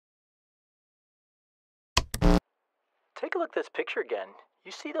Take a look at this picture again.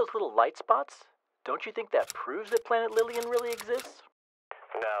 You see those little light spots? Don't you think that proves that planet Lilian really exists?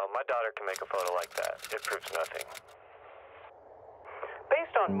 No, my daughter can make a photo like that. It proves nothing.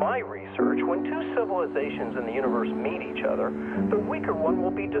 Based on my research, when two civilizations in the universe meet each other, the weaker one will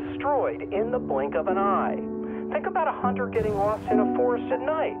be destroyed in the blink of an eye. Think about a hunter getting lost in a forest at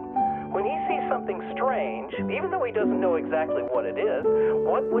night. When he sees something strange, even though he doesn't know exactly what it is,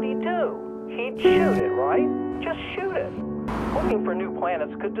 what would he do? He'd shoot it, right? Just shoot it. Looking for new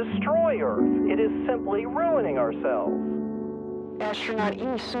planets could destroy Earth. It is simply ruining ourselves. Astronaut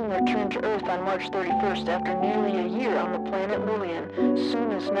E soon returned to Earth on March 31st after nearly a year on the planet Lilian.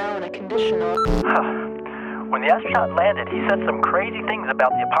 Soon is now in a condition of... When the astronaut landed, he said some crazy things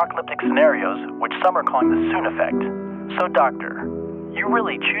about the apocalyptic scenarios, which some are calling the Soon effect. So, Doctor, you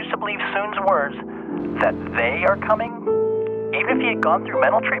really choose to believe Soon's words that they are coming, even if he had gone through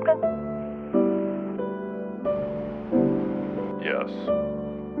mental treatment? Yes.